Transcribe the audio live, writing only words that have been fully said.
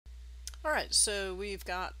Alright, so we've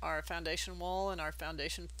got our foundation wall and our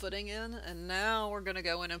foundation footing in, and now we're going to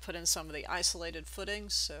go in and put in some of the isolated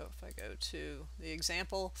footings. So if I go to the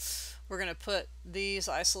example, we're going to put these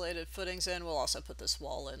isolated footings in. We'll also put this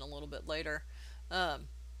wall in a little bit later.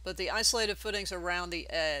 But the isolated footings around the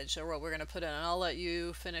edge are what we're going to put in, and I'll let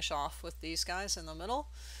you finish off with these guys in the middle.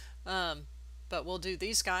 But we'll do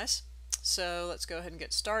these guys. So let's go ahead and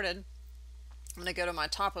get started. I'm going to go to my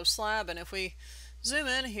top of slab, and if we zoom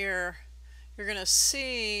in here, you're going to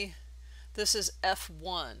see this is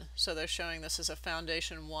F1, so they're showing this as a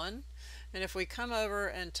foundation 1. And if we come over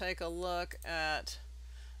and take a look at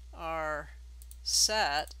our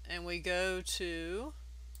set and we go to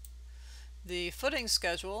the footing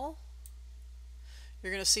schedule,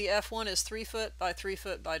 you're going to see F1 is 3 foot by 3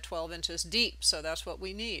 foot by 12 inches deep, so that's what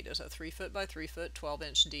we need, is a 3 foot by 3 foot 12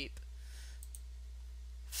 inch deep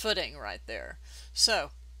footing right there.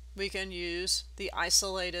 So we can use the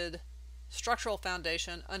isolated structural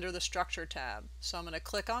foundation under the structure tab. So I'm going to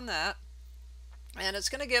click on that, and it's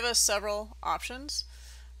going to give us several options.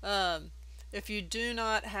 If you do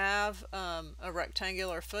not have a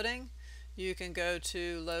rectangular footing, you can go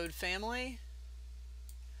to load family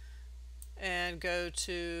and go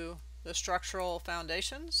to the structural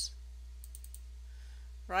foundations,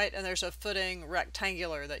 right? And there's a footing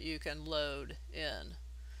rectangular that you can load in.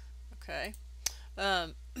 Okay.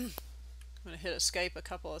 I'm going to hit escape a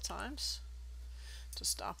couple of times to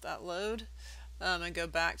stop that load, and go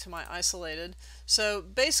back to my isolated. So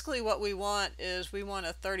basically what we want is we want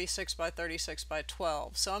a 36 by 36 by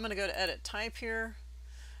 12. So I'm going to go to edit type here.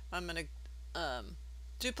 I'm going to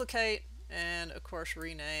duplicate and of course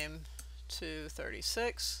rename to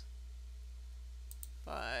 36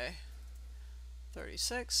 by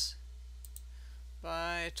 36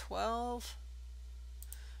 by 12.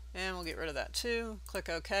 And we'll get rid of that too. Click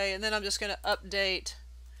OK, and then I'm just going to update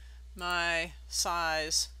my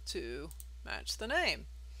size to match the name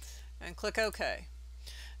and click OK.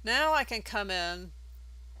 Now I can come in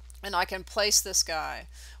and I can place this guy.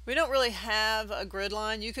 We don't really have a grid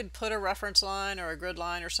line. You could put a reference line or a grid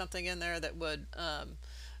line or something in there that would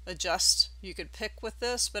adjust. You could pick with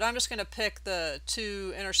this, but I'm just going to pick the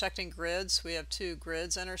two intersecting grids. We have two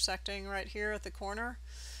grids intersecting right here at the corner,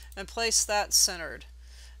 and place that centered.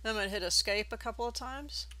 Then I'm going to hit escape a couple of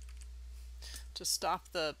times to stop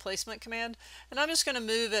the placement command, and I'm just going to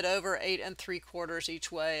move it over 8 3/4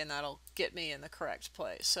 each way, and that'll get me in the correct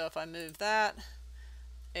place. So if I move that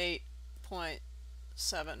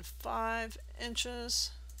 8.75 inches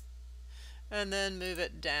and then move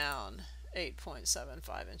it down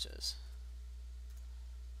 8.75 inches,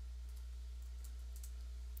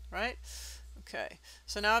 right? Okay,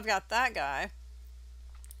 so now I've got that guy.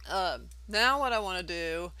 Now what I want to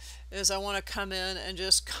do is I want to come in and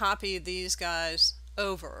just copy these guys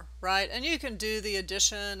over, right? And you can do the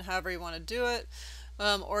addition however you want to do it,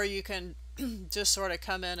 or you can just sort of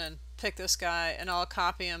come in and pick this guy, and I'll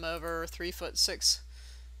copy him over 3 foot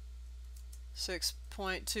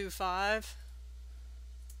 6.25,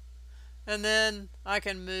 and then I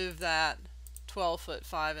can move that 12 foot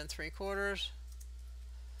 5 3/4.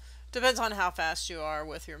 Depends on how fast you are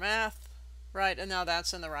with your math. Right, and now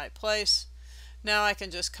that's in the right place. Now I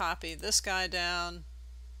can just copy this guy down,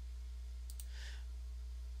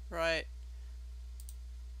 right,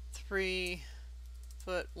 3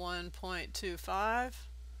 foot 1.25,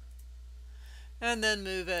 and then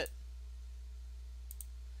move it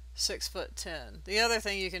 6 foot 10. The other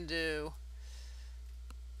thing you can do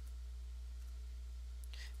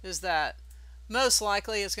is that most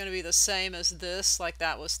likely it's going to be the same as this, like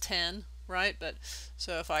that was 10. Right, but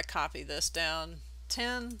so if I copy this down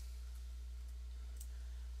 10,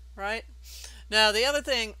 right? Now the other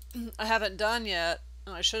thing I haven't done yet,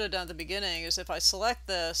 and I should have done at the beginning, is if I select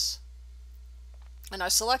this and I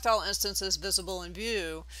select all instances visible in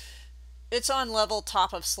view, it's on level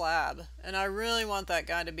top of slab, and I really want that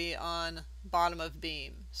guy to be on bottom of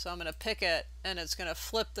beam. So I'm going to pick it, and it's going to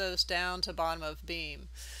flip those down to bottom of beam.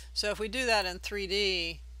 So if we do that in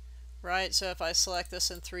 3D, right, so if I select this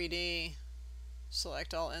in 3D,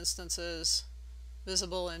 select all instances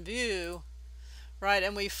visible in view, right,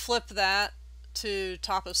 and we flip that to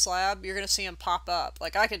top of slab, you're going to see them pop up.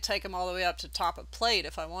 Like I could take them all the way up to top of plate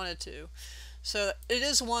if I wanted to. So it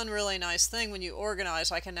is one really nice thing when you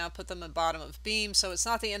organize. I can now put them at bottom of beam, so it's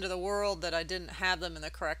not the end of the world that I didn't have them in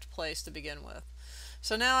the correct place to begin with.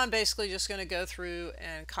 So now I'm basically just going to go through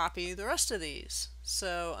and copy the rest of these.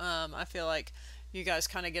 So I feel like you guys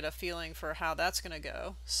kind of get a feeling for how that's going to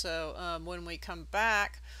go. So when we come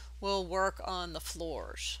back, we'll work on the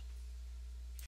floors.